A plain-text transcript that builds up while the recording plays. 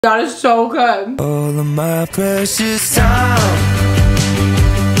That is so good. All of my precious time.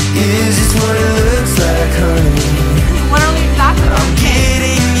 Is this what it looks like, honey? Literally exactly. I'm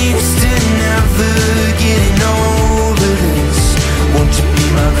getting used to never getting over this. Won't you be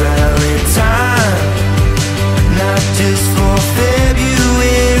my Valentine? Not just for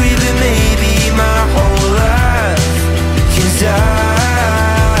February, but maybe my whole life. 'Cause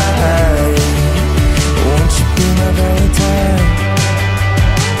won't you be my Valentine?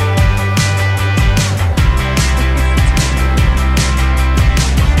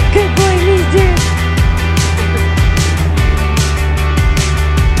 Good boy, me, dude.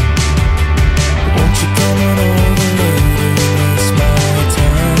 Won't you come on over later? It's my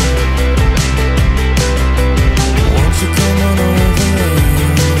time. Won't you come on over later?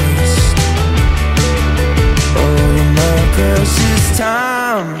 All of my precious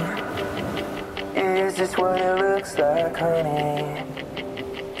time. Is this what it looks like, honey?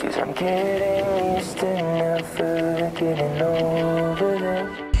 'Cause I'm getting used to never getting over this.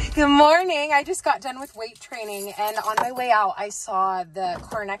 Good morning. I just got done with weight training, and on my way out, I saw the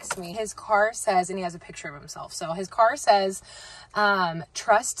car next to me. His car says, and he has a picture of himself. So his car says,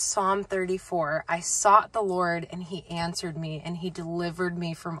 trust Psalm 34. I sought the Lord and he answered me and he delivered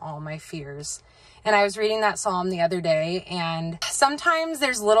me from all my fears. And I was reading that Psalm the other day, and sometimes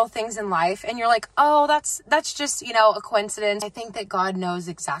there's little things in life and you're like, oh, that's just, a coincidence. I think that God knows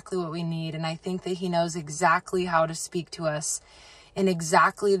exactly what we need. And I think that he knows exactly how to speak to us in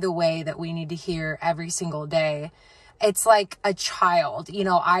exactly the way that we need to hear every single day. It's like a child.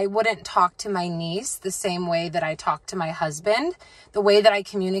 I wouldn't talk to my niece the same way that I talk to my husband. The way that I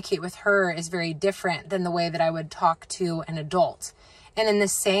communicate with her is very different than the way that I would talk to an adult. And in the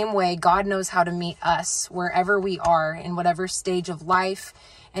same way, God knows how to meet us wherever we are, in whatever stage of life,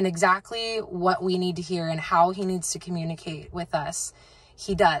 and exactly what we need to hear and how he needs to communicate with us.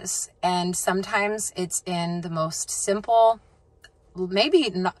 He does. And sometimes it's in the most simple, maybe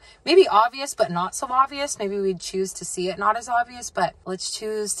obvious, but not so obvious. Maybe we'd choose to see it not as obvious, but let's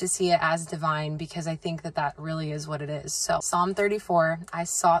choose to see it as divine, because I think that really is what it is. So Psalm 34, I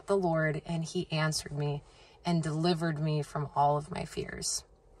sought the Lord and he answered me and delivered me from all of my fears.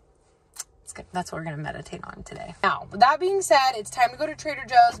 It's good. That's what we're going to meditate on today. Now, with that being said, it's time to go to Trader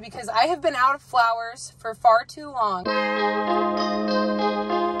Joe's because I have been out of flowers for far too long.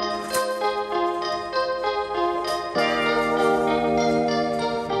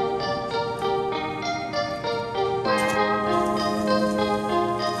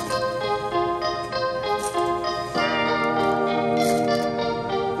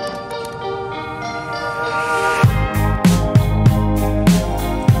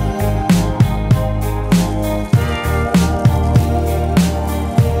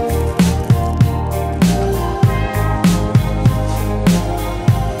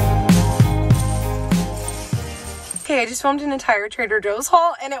 I just filmed an entire Trader Joe's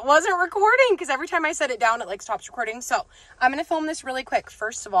haul and it wasn't recording because every time I set it down, it stops recording. So I'm going to film this really quick,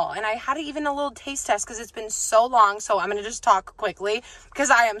 first of all. And I had even a little taste test because it's been so long. So I'm going to just talk quickly because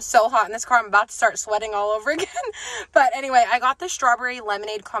I am so hot in this car. I'm about to start sweating all over again. But anyway, I got the strawberry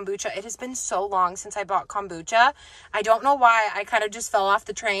lemonade kombucha. It has been so long since I bought kombucha. I don't know why. I kind of just fell off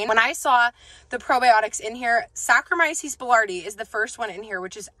the train. When I saw the probiotics in here, Saccharomyces boulardii is the first one in here,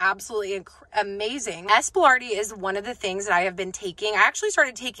 which is absolutely amazing. S. boulardii is one of the things that I have been taking. I actually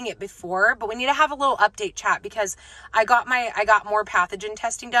started taking it before, but we need to have a little update chat because I got more pathogen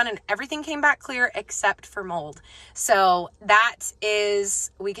testing done and everything came back clear except for mold. So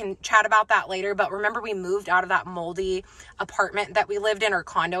we can chat about that later. But remember, we moved out of that moldy apartment that we lived in, or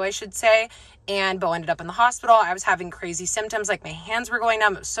condo, I should say. And Bo ended up in the hospital. I was having crazy symptoms, like my hands were going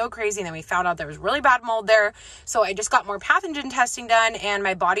numb. It was so crazy. And then we found out there was really bad mold there. So I just got more pathogen testing done and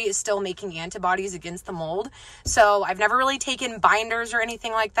my body is still making antibodies against the mold. So I've never really taken binders or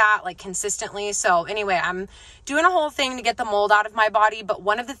anything like that, consistently. So anyway, I'm doing a whole thing to get the mold out of my body. But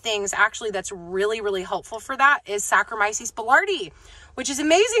one of the things actually that's really, really helpful for that is Saccharomyces boulardii, which is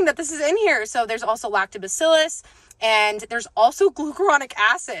amazing that this is in here. So there's also lactobacillus and there's also glucuronic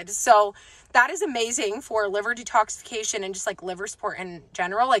acid. So that is amazing for liver detoxification and just liver support in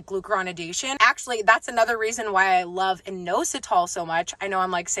general, glucuronidation. Actually, that's another reason why I love inositol so much. I know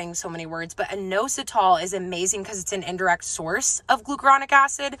I'm saying so many words, but inositol is amazing because it's an indirect source of glucuronic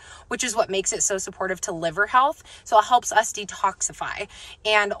acid, which is what makes it so supportive to liver health. So it helps us detoxify.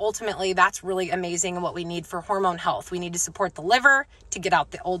 And ultimately, that's really amazing and what we need for hormone health. We need to support the liver to get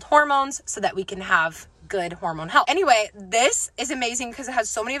out the old hormones so that we can have good hormone health. Anyway, this is amazing because it has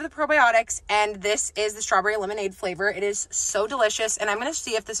so many of the probiotics, and this is the strawberry lemonade flavor. It is so delicious, and I'm going to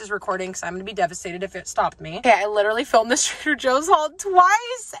see if this is recording because I'm going to be devastated if it stopped me. Okay, I literally filmed this Trader Joe's haul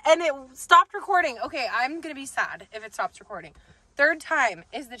twice and it stopped recording. Okay, I'm going to be sad if it stops recording. Third time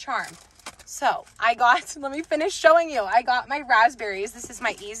is the charm. So I got, let me finish showing you. I got my raspberries. This is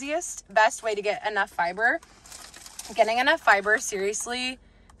my easiest, best way to get enough fiber. Getting enough fiber, seriously,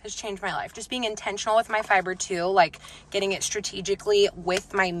 has changed my life. Just being intentional with my fiber too, like getting it strategically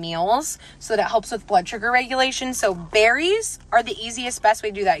with my meals so that it helps with blood sugar regulation. So berries are the easiest, best way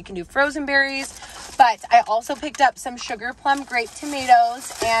to do that. You can do frozen berries, but I also picked up some sugar plum grape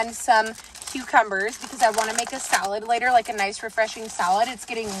tomatoes and some cucumbers because I want to make a salad later, like a nice refreshing salad. It's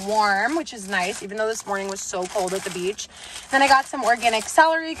getting warm, which is nice, even though this morning was so cold at the beach. Then I got some organic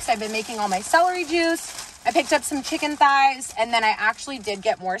celery because I've been making all my celery juice. I picked up some chicken thighs, and then I actually did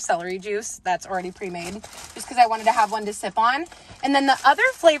get more celery juice that's already pre-made just because I wanted to have one to sip on. And then the other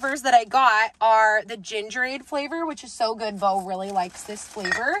flavors that I got are the gingerade flavor, which is so good. Bo really likes this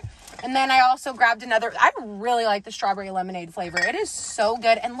flavor. And then I also grabbed another. I really like the strawberry lemonade flavor. It is so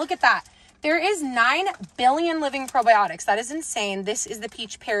good. And look at that. There is 9 billion living probiotics. That is insane. This is the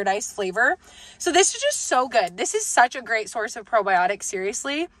peach paradise flavor. So this is just so good. This is such a great source of probiotics.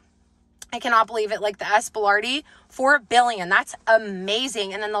 Seriously. I cannot believe it. Like the S. boulardii, 4 billion. That's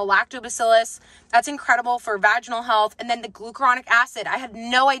amazing. And then the lactobacillus, that's incredible for vaginal health. And then the glucuronic acid. I had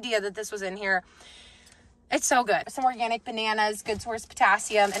no idea that this was in here. It's so good. Some organic bananas, good source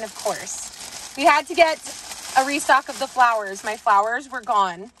potassium. And of course, we had to get a restock of the flowers. My flowers were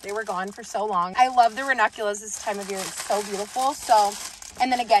gone. They were gone for so long. I love the ranunculus this time of year. It's so beautiful. So, and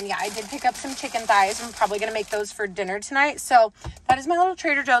then again, yeah, I did pick up some chicken thighs. I'm probably going to make those for dinner tonight. So that is my little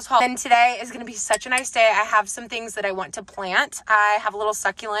Trader Joe's haul. And today is going to be such a nice day. I have some things that I want to plant. I have a little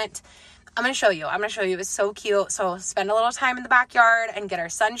succulent. I'm going to show you. It's so cute. So spend a little time in the backyard and get our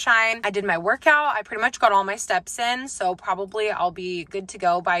sunshine. I did my workout. I pretty much got all my steps in. So probably I'll be good to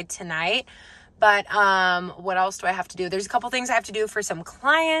go by tonight. But what else do I have to do? There's a couple things I have to do for some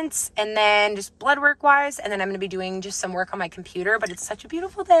clients, and then just blood work wise, and then I'm going to be doing just some work on my computer. But it's such a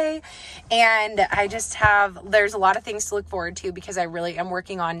beautiful day, and there's a lot of things to look forward to because I really am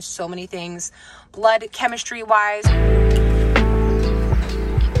working on so many things blood chemistry wise.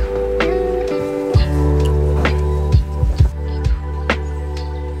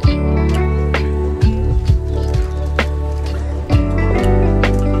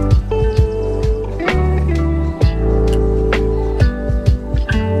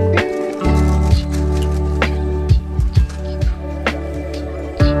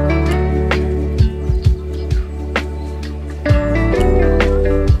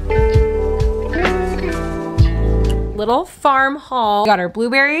 Little farm haul. We got our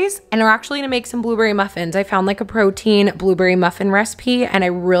blueberries, and we're actually gonna make some blueberry muffins. I found like a protein blueberry muffin recipe and I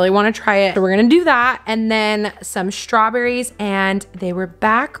really want to try it. So we're gonna do that, and then some strawberries, and they were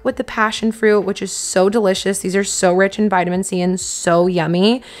back with the passion fruit, which is so delicious. These are so rich in vitamin C and so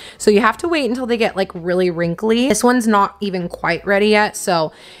yummy. So you have to wait until they get like really wrinkly. This one's not even quite ready yet,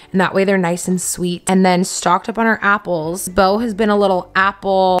 so and that way they're nice and sweet. And then stocked up on our apples. Bo has been a little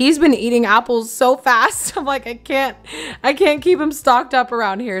apple. He's been eating apples so fast. I'm like, I can't keep him stocked up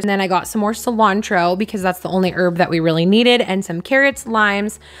around here. And then I got some more cilantro because that's the only herb that we really needed, and some carrots,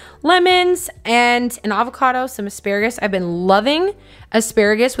 limes, lemons, and an avocado, some asparagus. I've been loving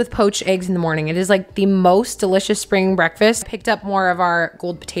asparagus with poached eggs in the morning. It is like the most delicious spring breakfast. I picked up more of our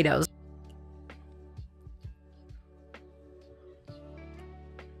gold potatoes.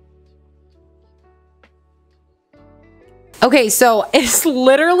 Okay, so it's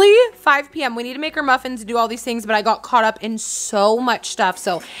literally 5 p.m. We need to make our muffins, do all these things, but I got caught up in so much stuff.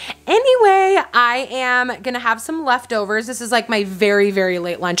 So anyway, I am gonna have some leftovers. This is like my very, very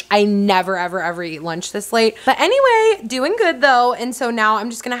late lunch. I never, ever eat lunch this late. But anyway, doing good though. And so now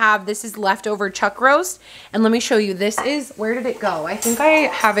I'm just gonna have, this is leftover chuck roast. And let me show you, this is, where did it go? I think I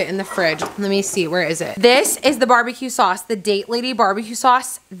have it in the fridge. Let me see, where is it? This is the barbecue sauce, the Date Lady barbecue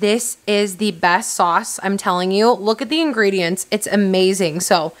sauce. This is the best sauce, I'm telling you. Look at the ingredients. It's amazing.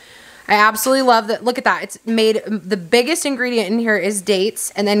 So I absolutely love that. Look at that. It's made, the biggest ingredient in here is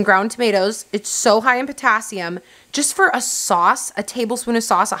dates and then ground tomatoes. It's so high in potassium. Just for a sauce, a tablespoon of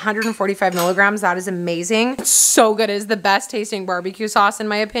sauce, 145 milligrams. That is amazing. It's so good. It is the best tasting barbecue sauce in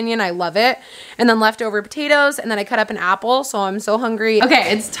my opinion. I love it. And then leftover potatoes, and then I cut up an apple, so I'm so hungry.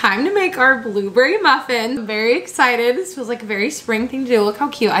 Okay, it's time to make our blueberry muffin. I'm very excited. This feels like a very spring thing to do. Look how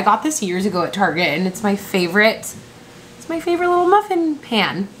cute. I got this years ago at Target, and it's my favorite. It's my favorite little muffin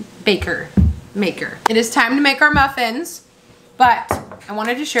pan maker. It is time to make our muffins, but I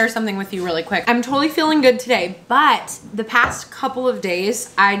wanted to share something with you really quick. I'm totally feeling good today, but the past couple of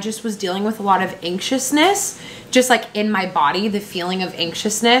days, I just was dealing with a lot of anxiousness, just like in my body, the feeling of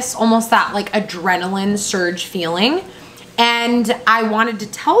anxiousness, almost that like adrenaline surge feeling. And I wanted to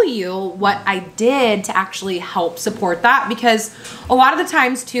tell you what I did to actually help support that, because a lot of the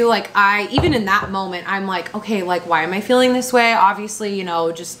times too, like even in that moment, I'm like, okay, like, why am I feeling this way? Obviously, you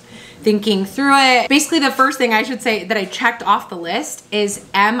know, just thinking through it. Basically, the first thing I should say that I checked off the list is,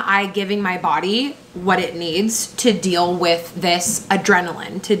 am I giving my body what it needs to deal with this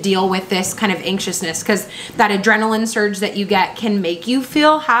adrenaline, to deal with this kind of anxiousness? Because that adrenaline surge that you get can make you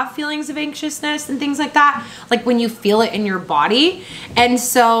have feelings of anxiousness and things like that, like when you feel it in your body. And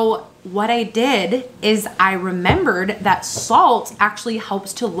so what I did is I remembered that salt actually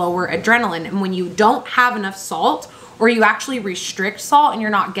helps to lower adrenaline. And when you don't have enough salt, or you actually restrict salt and you're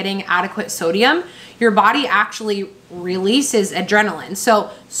not getting adequate sodium, your body actually releases adrenaline.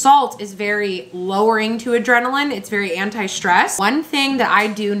 So salt is very lowering to adrenaline. It's very anti-stress. One thing that I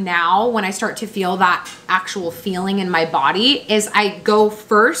do now when I start to feel that actual feeling in my body is I go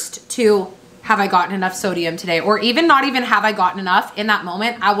first to, have I gotten enough sodium today? Or even not even have I gotten enough in that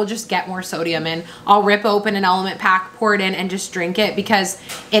moment, I will just get more sodium in. I'll rip open an element pack, pour it in, and just drink it because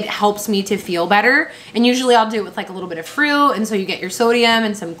it helps me to feel better. And usually I'll do it with like a little bit of fruit. And so you get your sodium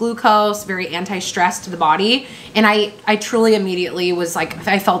and some glucose, very anti-stress to the body. And I truly immediately was like,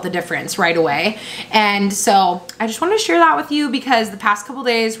 I felt the difference right away. And so I just wanted to share that with you because the past couple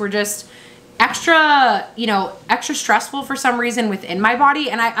days were just extra, you know, extra stressful for some reason within my body.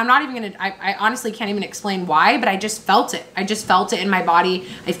 And I'm not even gonna, I honestly can't even explain why, but I just felt it. I just felt it in my body.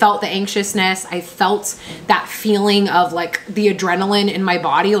 I felt the anxiousness. I felt that feeling of like the adrenaline in my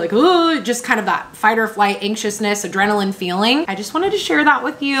body, like, oh, just kind of that fight or flight, anxiousness, adrenaline feeling. I just wanted to share that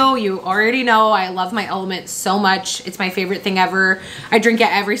with you. You already know I love my element so much. It's my favorite thing ever. I drink it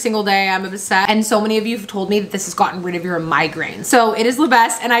every single day. I'm obsessed. And so many of you have told me that this has gotten rid of your migraine. So it is the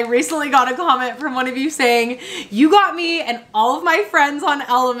best. And I recently got a comment from one of you saying, you got me and all of my friends on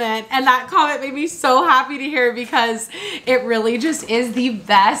Element. And that comment made me so happy to hear because it really just is the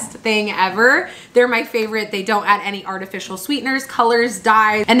best thing ever. They're my favorite. They don't add any artificial sweeteners, colors,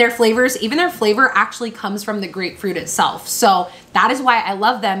 dyes, and their flavors, even their flavor actually comes from the grapefruit itself. So that is why I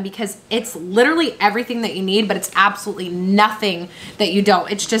love them, because it's literally everything that you need, but it's absolutely nothing that you don't.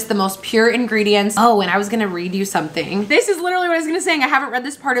 It's just the most pure ingredients. Oh, and I was gonna read you something. This is literally what I was gonna say. I haven't read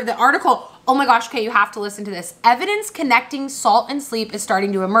this part of the article. Oh my gosh, okay, you have to listen to this. Evidence connecting salt and sleep is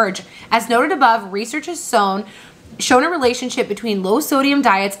starting to emerge. As noted above, research has shown a relationship between low sodium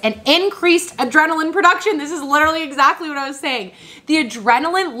diets and increased adrenaline production. This is literally exactly what I was saying. The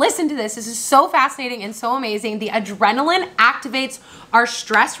adrenaline, listen to this. This is so fascinating and so amazing. The adrenaline activates our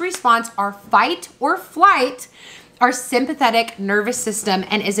stress response, our fight or flight, our sympathetic nervous system,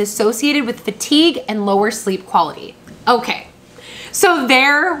 and is associated with fatigue and lower sleep quality. Okay. So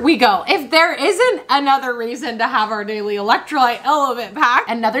there we go. If there isn't another reason to have our daily electrolyte element pack.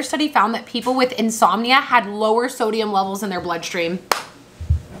 Another study found that people with insomnia had lower sodium levels in their bloodstream.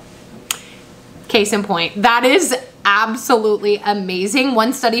 Case in point. That is absolutely amazing.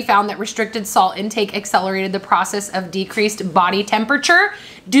 One study found that restricted salt intake accelerated the process of decreased body temperature.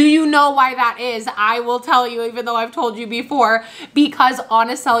 Do you know why that is? I will tell you, even though I've told you before, because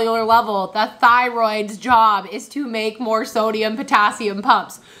on a cellular level, the thyroid's job is to make more sodium potassium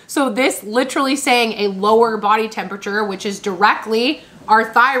pumps. So this literally saying a lower body temperature, which is directly our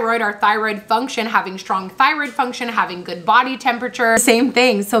thyroid function, having strong thyroid function, having good body temperature, same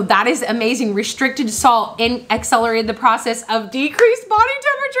thing. So that is amazing. Restricted salt accelerated the process of decreased body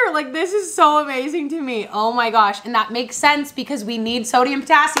temperature. Like, this is so amazing to me. Oh my gosh. And that makes sense because we need sodium,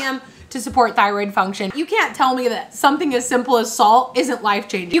 potassium to support thyroid function. You can't tell me that something as simple as salt isn't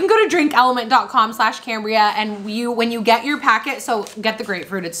life-changing. You can go to drinkelement.com/Cambria and when you get your packet, so get the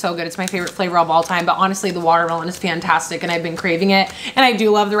grapefruit, it's so good. It's my favorite flavor of all time, but honestly, the watermelon is fantastic and I've been craving it. And I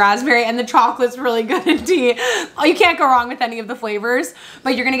do love the raspberry, and the chocolate's really good in tea. Oh, you can't go wrong with any of the flavors,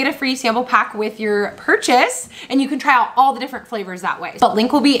 but you're gonna get a free sample pack with your purchase and you can try out all the different flavors that way. But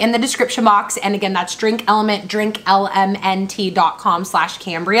link will be in the description box. And again, that's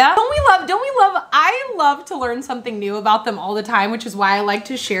drinkelement.com/Cambria. Don't we love, I love to learn something new about them all the time, which is why I like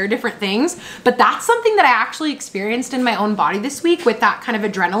to share different things. But that's something that I actually experienced in my own body this week with that kind of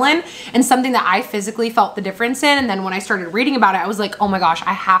adrenaline, and something that I physically felt the difference in. And then when I started reading about it, I was like, oh my gosh,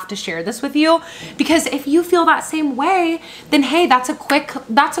 I have to share this with you, because if you feel that same way, then hey, that's a quick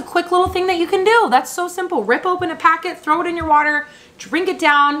little thing that you can do. That's so simple. Rip open a packet, throw it in your water, drink it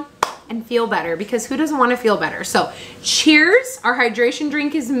down, and feel better, because who doesn't want to feel better? So cheers. Our hydration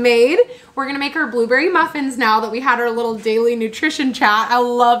drink is made. We're gonna make our blueberry muffins now that we had our little daily nutrition chat. I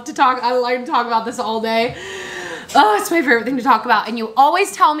like to talk about this all day. Oh, it's my favorite thing to talk about. And you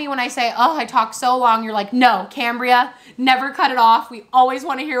always tell me when I say, oh, I talk so long, you're like, no, Cambria, never cut it off. We always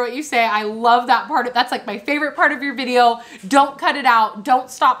want to hear what you say. I love that part. That's like my favorite part of your video. Don't cut it out. Don't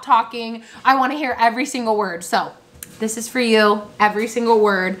stop talking. I want to hear every single word. So this is for you, every single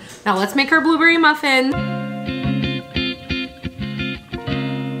word. Now let's make our blueberry muffin.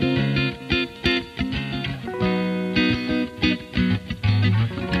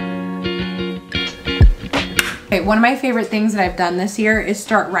 Okay, one of my favorite things that I've done this year is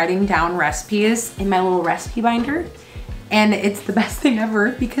start writing down recipes in my little recipe binder. And it's the best thing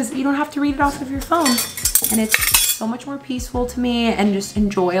ever because you don't have to read it off of your phone. And it's so much more peaceful to me and just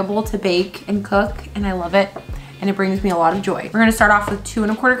enjoyable to bake and cook, and I love it. And it brings me a lot of joy. We're gonna start off with 2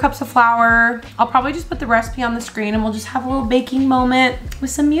 1/4 cups of flour. I'll probably just put the recipe on the screen and we'll just have a little baking moment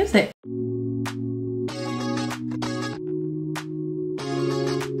with some music.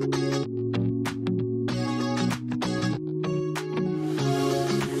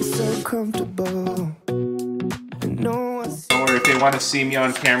 Comfortable. No one's Or if they want to see me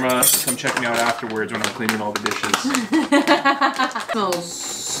on camera, come check me out afterwards when I'm cleaning all the dishes. Smells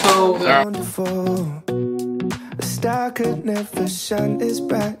so good. wonderful. A star could never shine as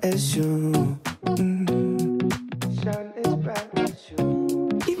bright as you. Shine as bright as you.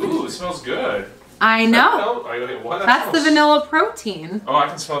 Ooh, it smells good. I know. What? That's the vanilla protein. Oh, I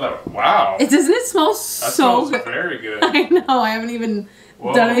can smell that. Wow. Doesn't it smell That so smells good? very good. I know. I haven't even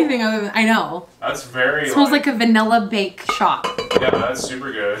done anything other than, I know. That's very. It smells like a vanilla bake shop. Yeah, that's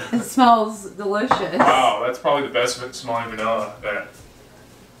super good. It smells delicious. Wow, that's probably the best smelling vanilla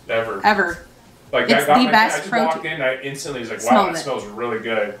ever. Ever. Like It's that got the my, best I just protein. walked in, I instantly was like, Smelled wow, that it. smells really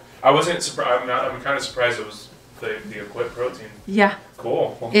good. I wasn't surprised. I'm kind of surprised it was the equipped protein. Yeah.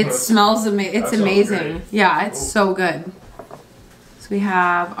 Cool. It smells amazing. It's that smells amazing. great. Yeah, it's Cool. so good. So we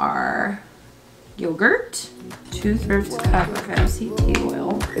have our yogurt, 2/3 cup of MCT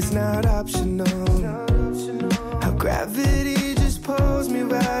oil. It's not optional. How gravity just pulls me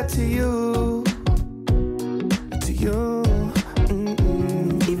right to you. To you.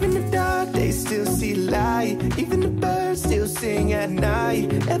 Even the dark days still see light. Even the birds still sing at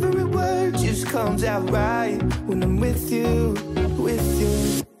night. Every word just comes out right when I'm with you, with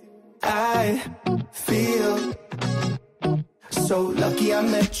you. I feel so lucky I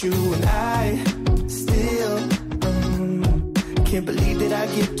met you, and I still can't believe that I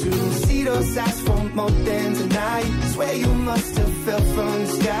get to see those eyes for more than tonight. Swear you must have fell from the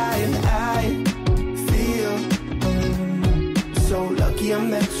sky, and I feel so lucky I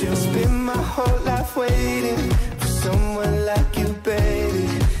met you. Spend my whole life waiting for someone like you, baby,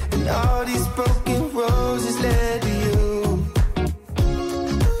 and all these broken roses led to you.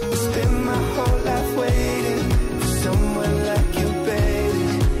 Spend my whole life waiting for someone like you, baby,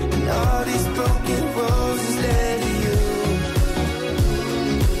 and all these broken roses led to you.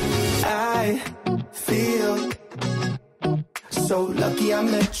 I feel so lucky I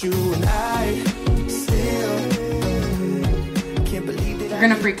met you, and I still can't believe that. You're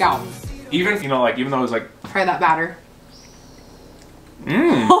gonna freak out. Even like even though it was like. Try that batter.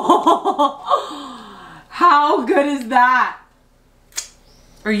 Mmm. How good is that?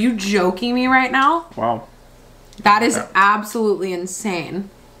 Are you joking me right now? Wow. That is absolutely insane.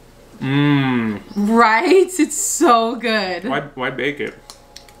 Mmm. Right? It's so good. Why bake it?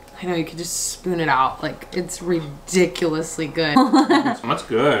 I know, you could just spoon it out. Like, it's ridiculously good. That's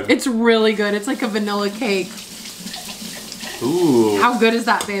good. It's really good. It's like a vanilla cake. Ooh. How good is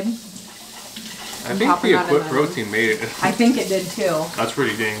that, babe? I think the equipped protein made it. I think it did too. That's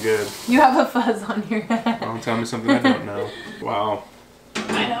pretty dang good. You have a fuzz on your head. Don't tell me something I don't know. Wow.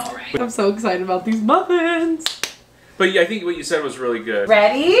 I know, right? I'm so excited about these muffins. But yeah, I think what you said was really good.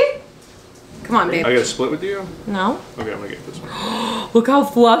 Ready? Come on, babe. I gotta split with you? No? Okay, I'm gonna get this one. Look how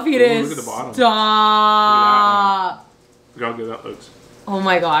fluffy it is. Look at the bottom. Stop. Look how good that looks. Oh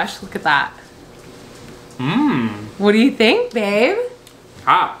my gosh, look at that. Mmm. What do you think, babe?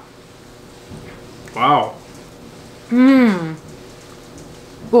 Hot. Wow. Mmm.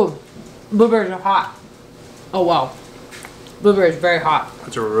 Oh, blueberries are hot. Oh wow. Blueberries very hot.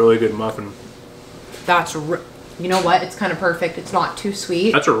 That's a really good muffin. That's you know what? It's kind of perfect. It's not too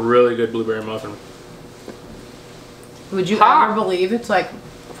sweet. That's a really good blueberry muffin. Would you ever believe it's like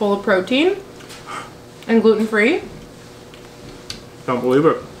full of protein and gluten-free? Don't believe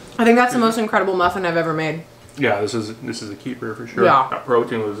it. I think that's the most incredible muffin I've ever made. Yeah, this is a keeper for sure. Yeah. That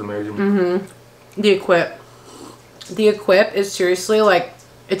protein was amazing. Mm-hmm. The Equip is seriously like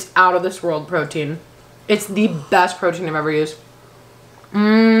It's out of this world protein. It's the best protein I've ever used.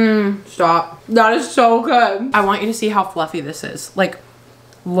 Stop. That is so good. I want you to see how fluffy this is. Like,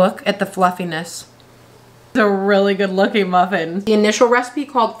 look at the fluffiness. It's a really good looking muffin. The initial recipe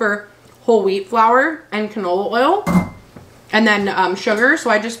called for whole wheat flour and canola oil and then sugar. So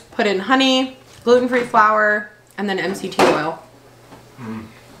I just put in honey, gluten-free flour, and then MCT oil.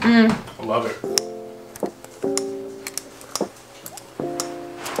 I love it.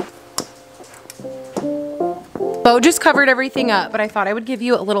 Bo just covered everything up, but I thought I would give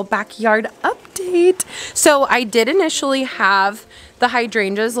you a little backyard update. So I did initially have the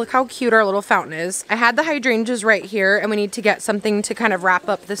hydrangeas. Look how cute our little fountain is. I had the hydrangeas right here, and we need to get something to kind of wrap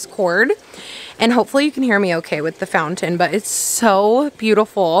up this cord. And hopefully you can hear me okay with the fountain, but it's so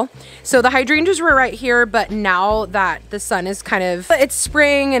beautiful. So the hydrangeas were right here, but now that the sun is kind of, it's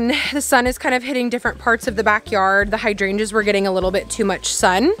spring and the sun is kind of hitting different parts of the backyard, the hydrangeas were getting a little bit too much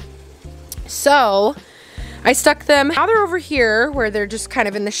sun. So I stuck them, now they're over here where they're just kind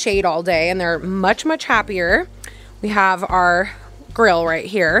of in the shade all day and they're much, much happier. We have our grill right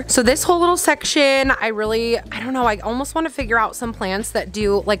here. So this whole little section, I don't know, I almost want to figure out some plants that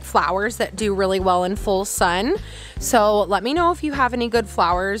do, like flowers that do really well in full sun. So let me know if you have any good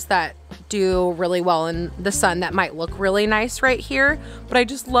flowers that do really well in the sun that might look really nice right here. But I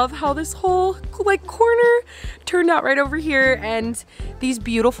just love how this whole like corner turned out right over here, and these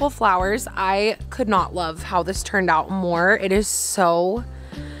beautiful flowers. I could not love how this turned out more. It is so,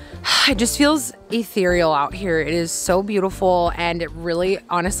 it just feels ethereal out here. It is so beautiful, and it really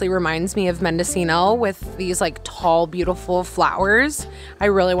honestly reminds me of Mendocino with these like tall, beautiful flowers. I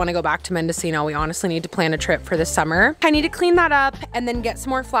really want to go back to Mendocino. We honestly need to plan a trip for the summer. I need to clean that up and then get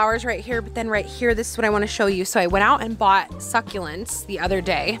some more flowers right here, but then right here, this is what I want to show you. So I went out and bought succulents the other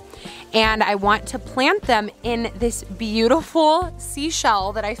day, and I want to plant them in this beautiful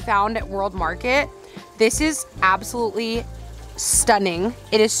seashell that I found at World Market. This is absolutely stunning.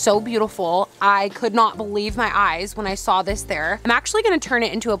 It is so beautiful. I could not believe my eyes when I saw this there. I'm actually going to turn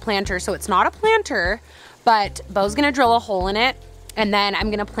it into a planter. So it's not a planter, but Bo's going to drill a hole in it, and then I'm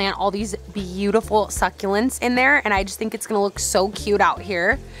going to plant all these beautiful succulents in there. And I just think it's going to look so cute out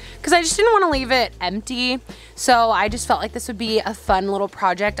here because I just didn't want to leave it empty. So I just felt like this would be a fun little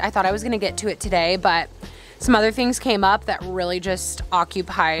project. I thought I was going to get to it today, but some other things came up that really just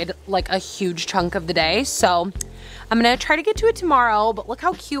occupied like a huge chunk of the day. So I'm gonna try to get to it tomorrow, but look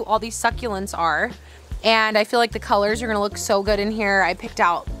how cute all these succulents are. And I feel like the colors are gonna look so good in here. I picked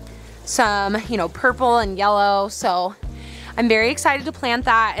out some, you know, purple and yellow. So I'm very excited to plant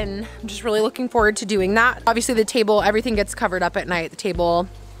that, and I'm just really looking forward to doing that. Obviously the table, everything gets covered up at night, the table,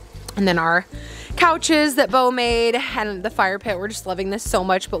 and then our couches that Bo made and the fire pit. We're just loving this so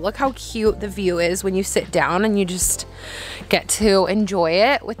much, but look how cute the view is when you sit down and you just get to enjoy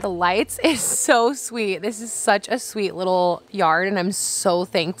it with the lights. It's so sweet. This is such a sweet little yard, and I'm so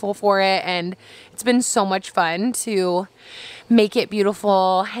thankful for it, and it's been so much fun to make it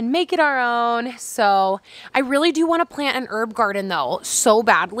beautiful and make it our own. So I really do want to plant an herb garden though, so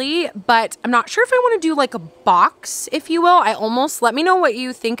badly, but I'm not sure if I want to do like a box, if you will. Let me know what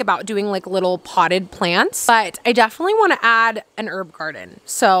you think about doing like little potted plants, but I definitely want to add an herb garden.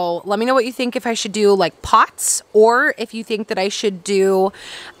 So let me know what you think, if I should do like pots, or if you think that I should do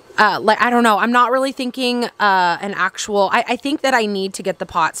like, I don't know. I'm not really thinking an actual, I think that I need to get the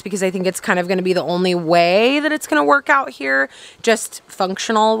pots because I think it's kind of going to be the only way that it's going to work out here, just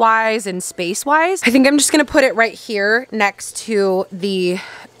functional wise and space wise. I think I'm just going to put it right here next to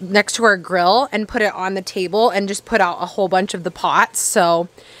our grill and put it on the table and just put out a whole bunch of the pots. So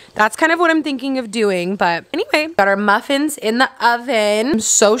that's kind of what I'm thinking of doing. But anyway, got our muffins in the oven. I'm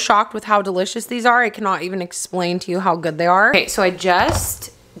so shocked with how delicious these are. I cannot even explain to you how good they are. Okay, so I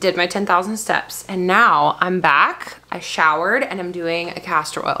just did my 10,000 steps, and now I'm back. I showered and I'm doing a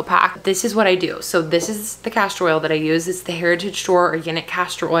castor oil pack. This is what I do. So this is the castor oil that I use. It's the Heritage Store organic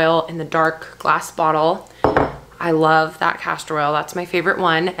castor oil in the dark glass bottle. I love that castor oil. That's my favorite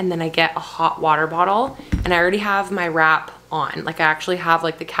one. And then I get a hot water bottle, and I already have my wrap on. Like I actually have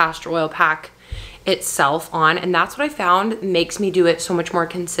like the castor oil pack itself on, and that's what I found makes me do it so much more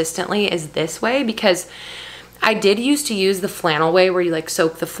consistently is this way, because I did used to use the flannel way where you like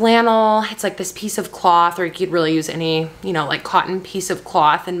soak the flannel. It's like this piece of cloth, or you could really use any, you know, like cotton piece of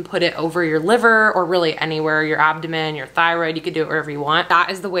cloth and put it over your liver, or really anywhere, your abdomen, your thyroid, you could do it wherever you want.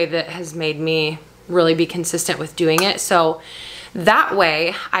 That is the way that has made me really be consistent with doing it. So that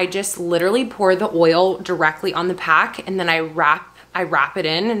way I just literally pour the oil directly on the pack, and then I wrap it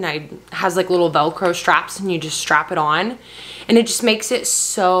in, and it has like little Velcro straps, and you just strap it on, and it just makes it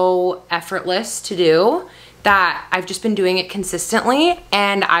so effortless to do, that I've just been doing it consistently.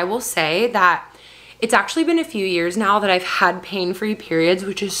 And I will say that it's actually been a few years now that I've had pain-free periods,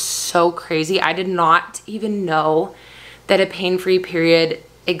 which is so crazy. I did not even know that a pain-free period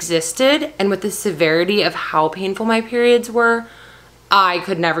existed. And with the severity of how painful my periods were, I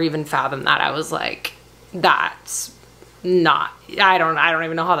could never even fathom that. I was like, that's not, I don't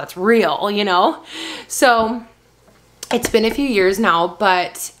even know how that's real, you know? So it's been a few years now,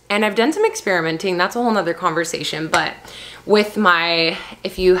 and I've done some experimenting. That's a whole nother conversation. But with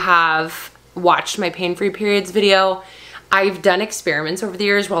if you have watched my pain-free periods video, I've done experiments over the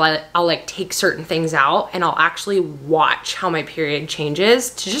years where I'll like take certain things out and I'll actually watch how my period changes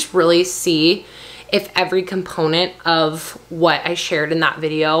to just really see if every component of what I shared in that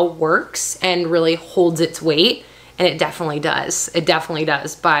video works and really holds its weight. And it definitely does. It definitely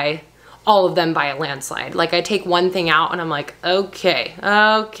does, by all of them by a landslide. Like, I take one thing out and I'm like, okay.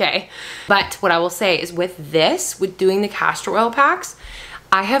 But what I will say is with doing the castor oil packs,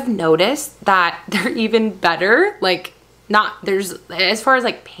 I have noticed that they're even better. Like, as far as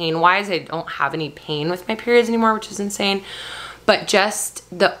like pain wise, I don't have any pain with my periods anymore, which is insane. But just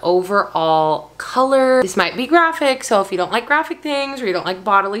the overall color, this might be graphic, so if you don't like graphic things or you don't like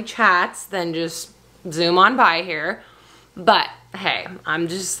bodily chats, then just zoom on by here. But hey,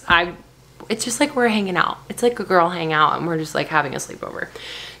 it's just like we're hanging out. It's like a girl hangout and we're just like having a sleepover.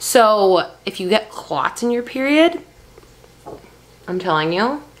 So if you get clots in your period, I'm telling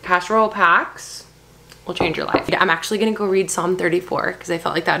you, castor oil packs will change your life. I'm actually gonna go read Psalm 34 because I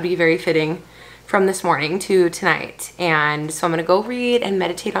felt like that would be very fitting from this morning to tonight. And so I'm gonna go read and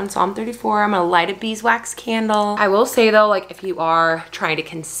meditate on Psalm 34. I'm gonna light a beeswax candle. I will say though, like, if you are trying to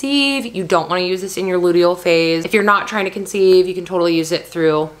conceive, you don't wanna use this in your luteal phase. If you're not trying to conceive, you can totally use it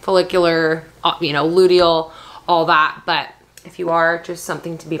through follicular, you know, luteal, all that. But if you are, just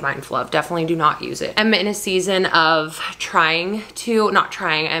something to be mindful of. Definitely do not use it. I'm in a season of I'm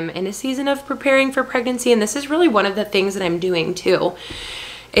in a season of preparing for pregnancy, and this is really one of the things that I'm doing too.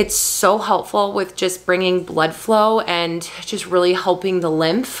 It's so helpful with just bringing blood flow and just really helping the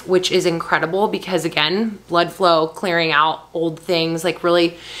lymph, which is incredible because, again, blood flow, clearing out old things, like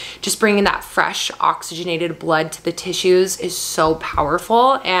really just bringing that fresh oxygenated blood to the tissues is so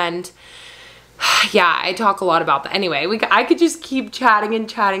powerful. And yeah, I talk a lot about that. Anyway, I could just keep chatting and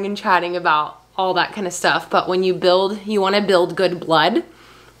chatting and chatting about all that kind of stuff. But when you want to build good blood,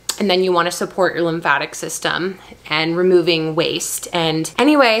 and then you want to support your lymphatic system and removing waste. And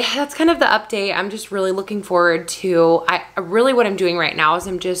anyway, that's kind of the update. I'm just really looking forward to, really what I'm doing right now is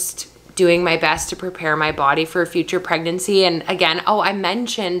I'm just doing my best to prepare my body for a future pregnancy. And again, I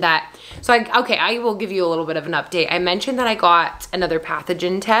mentioned that, I will give you a little bit of an update. I mentioned that I got another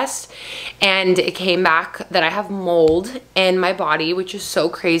pathogen test and it came back that I have mold in my body, which is so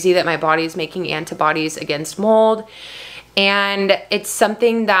crazy that my body is making antibodies against mold. And it's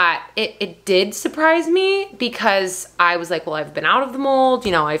something that it did surprise me because I was like, well, I've been out of the mold,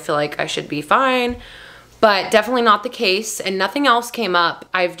 you know, I feel like I should be fine, but definitely not the case. And nothing else came up.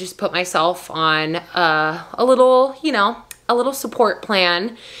 I've just put myself on a little support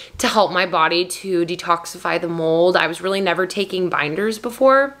plan to help my body to detoxify the mold. I was really never taking binders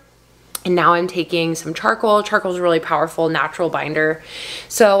before. And now I'm taking some charcoal. Charcoal is a really powerful natural binder.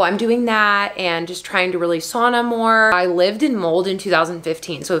 So I'm doing that and just trying to really sauna more. I lived in mold in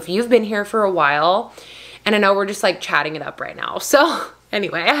 2015. So if you've been here for a while, and I know we're just like chatting it up right now. So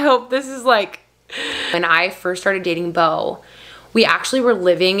anyway, I hope this is like, when I first started dating Beau, we actually were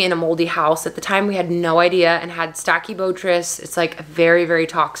living in a moldy house. At the time, we had no idea and had Stachybotrys. It's like a very, very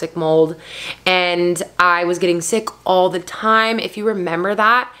toxic mold. And I was getting sick all the time. If you remember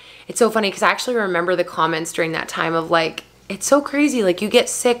that, it's so funny because I actually remember the comments during that time of like, it's so crazy. Like, you get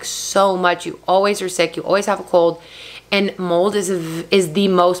sick so much. You always are sick. You always have a cold. And mold is the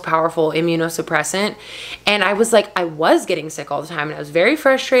most powerful immunosuppressant. And I was like, I was getting sick all the time and I was very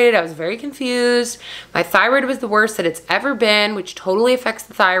frustrated. I was very confused. My thyroid was the worst that it's ever been, which totally affects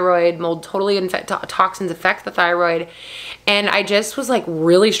the thyroid. Mold toxins affect the thyroid. And I just was like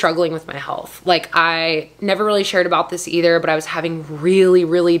really struggling with my health. Like, I never really shared about this either, but I was having really,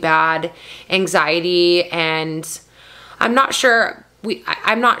 really bad anxiety, and I'm not sure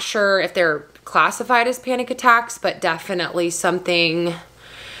if they're classified as panic attacks, but definitely something.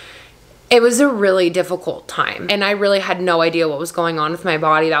 It was a really difficult time and I really had no idea what was going on with my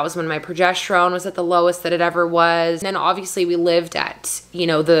body. That was when my progesterone was at the lowest that it ever was. And then obviously we lived at, you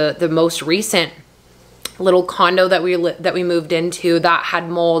know, the most recent little condo that we moved into that had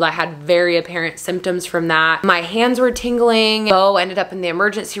mold. I had very apparent symptoms from that. My hands were tingling. Beau ended up in the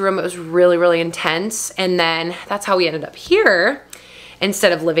emergency room. It was really, really intense. And then that's how we ended up here.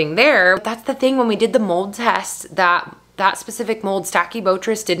 instead of living there. But that's the thing, when we did the mold test, that specific mold,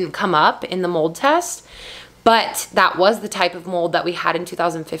 Stachybotrys, didn't come up in the mold test, but that was the type of mold that we had in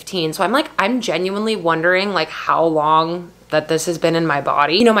 2015. So I'm genuinely wondering like how long that this has been in my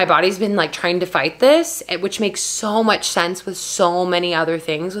body. You know, my body's been like trying to fight this, which makes so much sense with so many other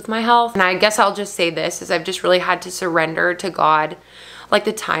things with my health. And I guess I'll just say this, is I've just really had to surrender to God, like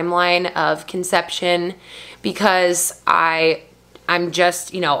the timeline of conception, because I'm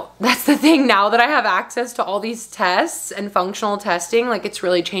just, you know, that's the thing, now that I have access to all these tests and functional testing, like it's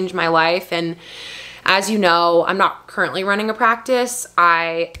really changed my life. And as you know, I'm not currently running a practice.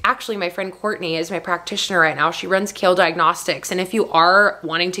 Actually, my friend Courtney is my practitioner right now. She runs Kale Diagnostics. And if you are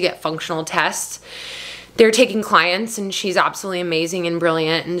wanting to get functional tests, they're taking clients, and she's absolutely amazing and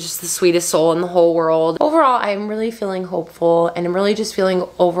brilliant and just the sweetest soul in the whole world. Overall, I'm really feeling hopeful, and I'm really just feeling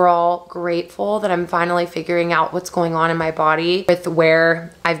overall grateful that I'm finally figuring out what's going on in my body with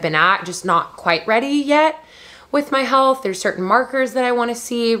where I've been at, just not quite ready yet with my health. There's certain markers that I want to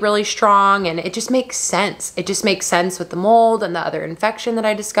see really strong, and it just makes sense. It just makes sense with the mold and the other infection that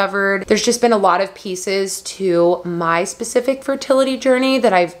I discovered. There's just been a lot of pieces to my specific fertility journey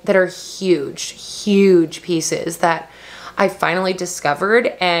that are huge pieces that I finally discovered.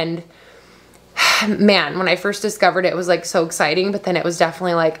 And man, when I first discovered it was like so exciting, but then it was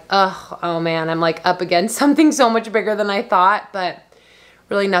definitely like, oh man, I'm like up against something so much bigger than I thought. But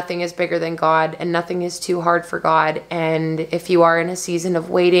really, nothing is bigger than God, and nothing is too hard for God. And if you are in a season of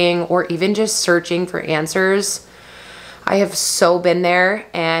waiting or even just searching for answers, I have so been there,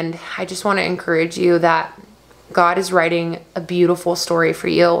 and I just want to encourage you that God is writing a beautiful story for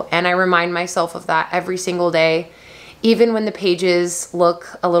you. And I remind myself of that every single day, even when the pages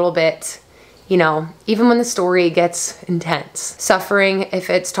look a little bit, you know, even when the story gets intense. Suffering, if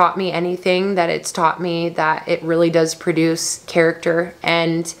it's taught me anything, that it's taught me that it really does produce character.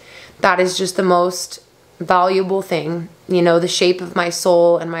 And that is just the most valuable thing. You know, the shape of my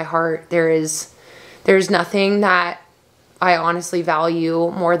soul and my heart, there's nothing that I honestly value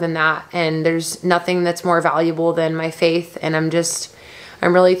more than that. And there's nothing that's more valuable than my faith. And I'm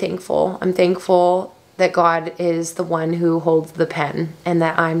really thankful. I'm thankful that God is the one who holds the pen and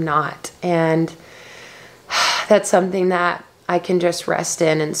that I'm not. And that's something that I can just rest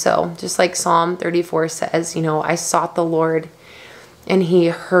in. And so just like Psalm 34 says, you know, I sought the Lord and he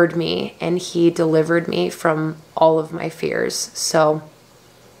heard me and he delivered me from all of my fears. So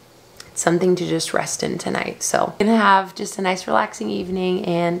it's something to just rest in tonight. So I'm gonna have just a nice relaxing evening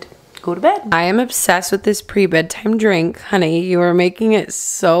and go to bed. I am obsessed with this pre-bedtime drink. Honey, you are making it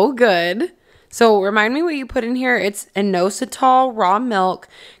so good. So remind me what you put in here. It's inositol raw milk,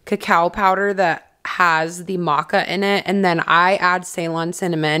 cacao powder that has the maca in it, and then I add Ceylon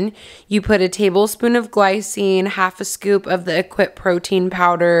cinnamon. You put a tablespoon of glycine, half a scoop of the Equip protein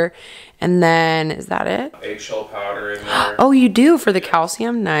powder, and then, is that it? Eggshell powder in there. Oh, you do for the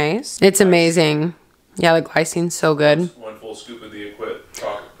calcium? Nice. It's amazing. Yeah, the glycine's so good. One full scoop of the Equip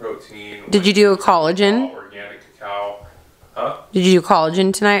chocolate protein. Did you do a collagen? Organic cacao. Huh? Did you do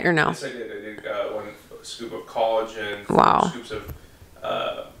collagen tonight or no? Yes, I did. I did one scoop of collagen. Wow. 4 scoops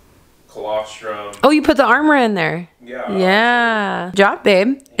of colostrum. Oh, you put the armor in there. Yeah. Yeah. Good job,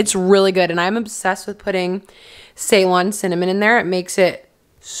 babe. It's really good. And I'm obsessed with putting Ceylon cinnamon in there. It makes it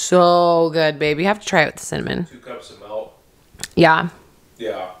so good, babe. You have to try it with the cinnamon. 2 cups of milk. Yeah.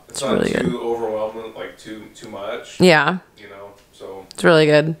 Yeah. It's not really too good. Overwhelming, like too much. Yeah. You know, so. It's really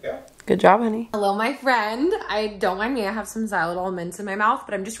good. Yeah. Good job, honey. Hello, my friend. Don't mind me. I have some xylitol mints in my mouth,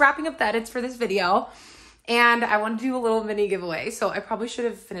 but I'm just wrapping up the edits for this video. And I want to do a little mini giveaway. So I probably should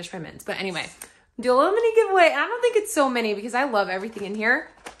have finished my mints. But anyway, do a little mini giveaway. And I don't think it's so many because I love everything in here.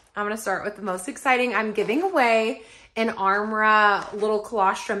 I'm going to start with the most exciting. I'm giving away an Armra little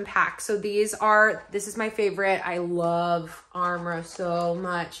colostrum pack. So this is my favorite. I love Armra so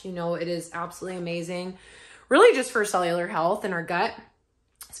much. You know, it is absolutely amazing. Really just for cellular health and our gut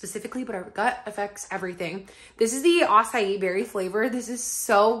specifically, but our gut affects everything. This is the acai berry flavor. This is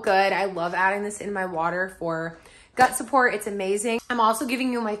so good. I love adding this in my water for gut support. It's amazing. I'm also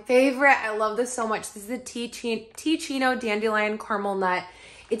giving you my favorite. I love this so much. This is the Ticino Dandelion Caramel Nut.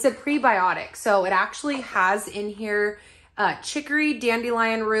 It's a prebiotic. So it actually has in here chicory,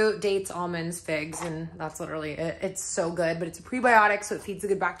 dandelion root, dates, almonds, figs, and that's literally it. It's so good, but it's a prebiotic, so it feeds the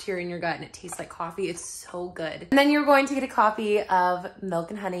good bacteria in your gut and it tastes like coffee. It's so good. And then you're going to get a copy of Milk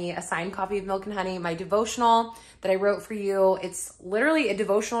and Honey, a signed copy of Milk and Honey, my devotional that I wrote for you. It's literally a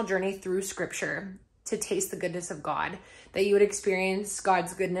devotional journey through scripture to taste the goodness of God, that you would experience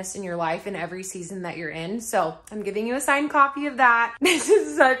God's goodness in your life in every season that you're in. So I'm giving you a signed copy of that. This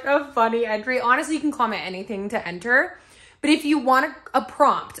is such a funny entry. Honestly, you can comment anything to enter, But if you want a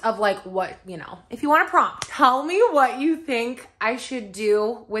prompt of like what, you know, if you want a prompt, tell me what you think I should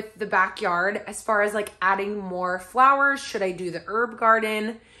do with the backyard as far as like adding more flowers. Should I do the herb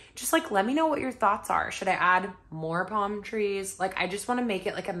garden? Just like, let me know what your thoughts are. Should I add more palm trees? Like, I just want to make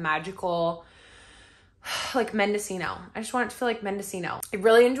it like a magical, like Mendocino. I just want it to feel like Mendocino. I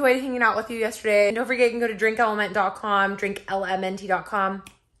really enjoyed hanging out with you yesterday. And don't forget, you can go to drinkelement.com, drinklmnt.com,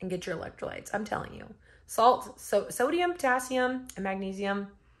 and get your electrolytes. I'm telling you. Salt, sodium, potassium, and magnesium,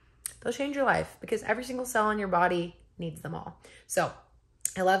 they'll change your life because every single cell in your body needs them all. So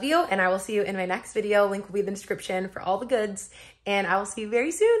I love you, and I will see you in my next video. Link will be in the description for all the goods, and I will see you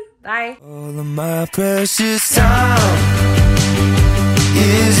very soon. Bye. All of my precious time